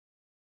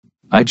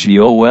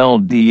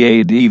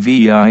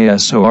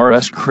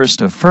iGoldAdvisor's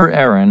Christopher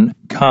Aaron,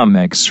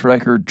 COMEX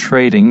record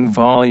trading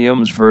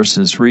volumes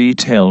versus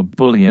retail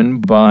bullion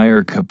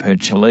buyer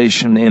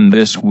capitulation in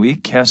this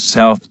week's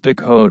South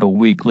Dakota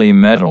weekly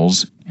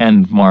metals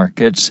and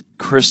markets.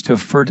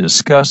 Christopher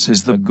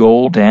discusses the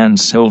gold and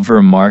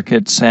silver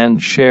markets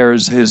and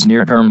shares his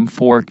near-term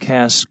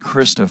forecast.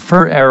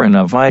 Christopher Aaron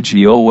of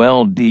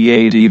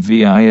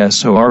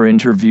iGoldAdvisor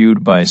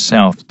interviewed by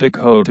South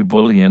Dakota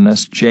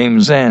Bullion's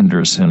James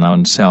Anderson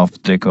on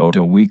South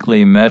Dakota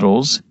Weekly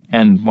Metals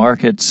and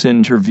Markets.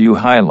 Interview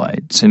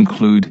highlights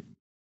include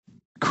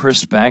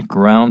Chris'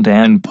 background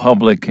and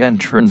public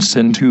entrance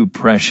into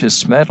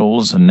precious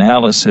metals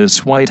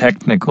analysis. Why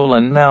technical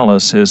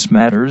analysis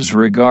matters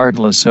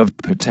regardless of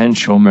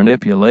potential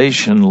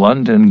manipulation.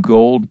 London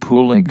gold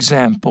pool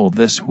example.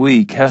 This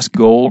week's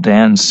gold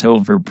and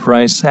silver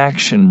price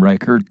action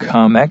record.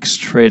 COMEX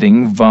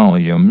trading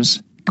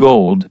volumes,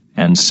 gold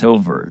and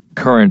silver.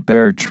 Current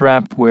bear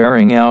trap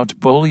wearing out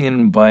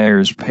bullion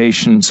buyers'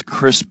 patience.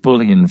 Chris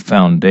Bullion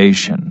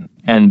Foundation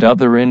and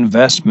other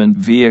investment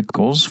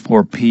vehicles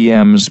for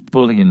PM's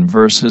bullion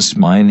versus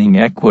mining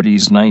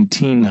equities.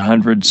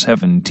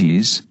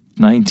 1970s,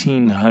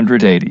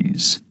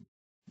 1980s.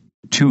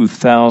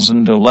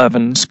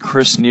 2011's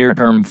Chris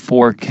near-term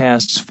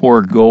forecasts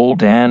for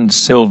gold and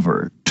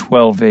silver.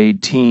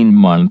 12-18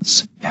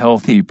 months,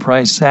 healthy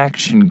price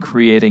action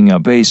creating a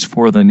base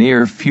for the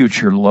near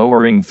future,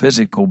 lowering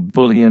physical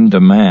bullion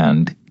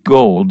demand,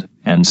 gold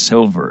and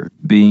silver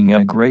being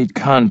a great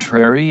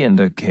contrary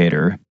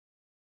indicator.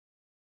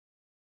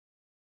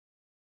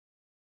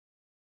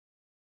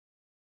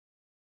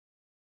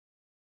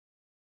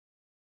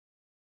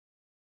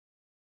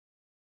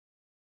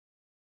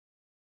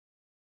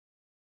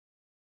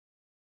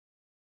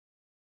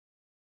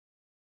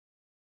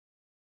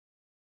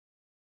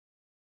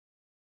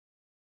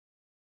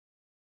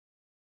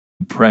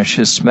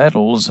 Precious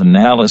metals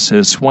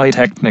analysis. Why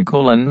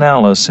technical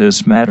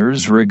analysis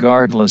matters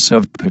regardless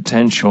of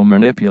potential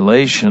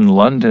manipulation.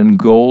 London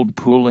gold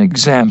pool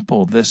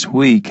example. This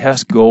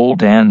week's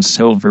gold and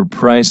silver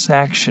price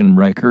action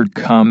record.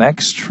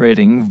 COMEX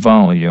trading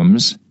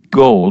volumes,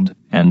 gold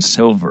and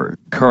silver.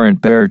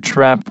 Current bear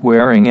trap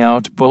wearing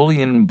out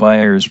bullion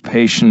buyers'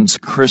 patience.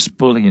 Chris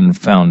Bullion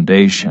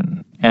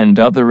Foundation and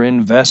other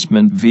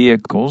investment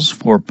vehicles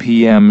for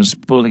PM's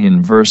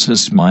bullion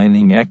versus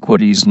mining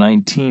equities.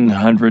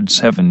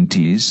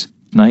 1970s,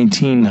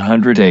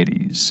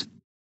 1980s.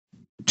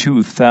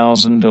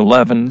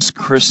 2011's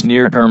Chris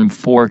near-term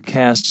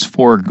forecasts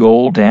for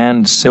gold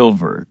and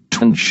silver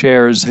and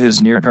shares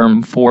his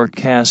near-term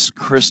forecast.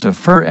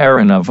 Christopher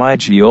Aaron of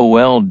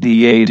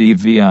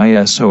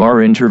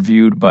iGoldAdvisor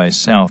interviewed by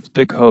South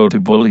Dakota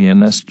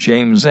Bullion's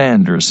James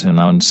Anderson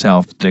on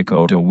South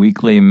Dakota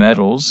Weekly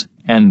Metals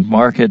and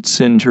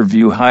Markets.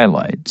 Interview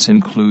highlights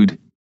include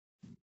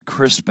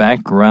Chris'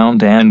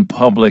 background and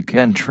public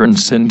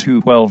entrance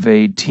into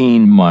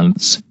 12-18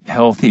 months,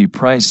 healthy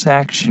price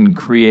action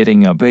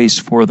creating a base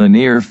for the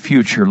near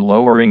future,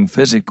 lowering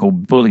physical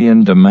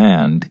bullion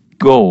demand,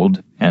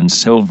 gold and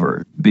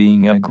silver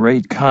being a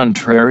great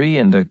contrary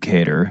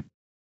indicator.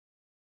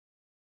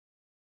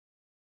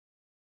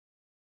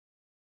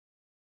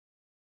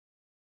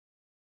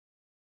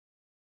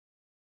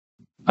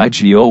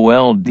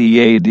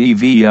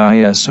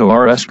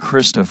 iGoldAdvisor's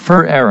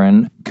Christopher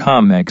Aaron,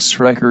 COMEX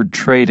record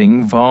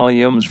trading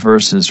volumes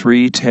versus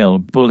retail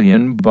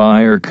bullion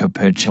buyer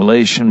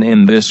capitulation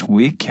in this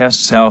week's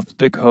South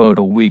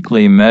Dakota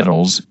Weekly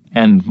Metals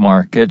and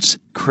Markets.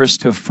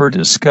 Christopher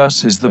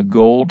discusses the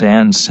gold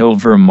and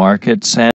silver markets and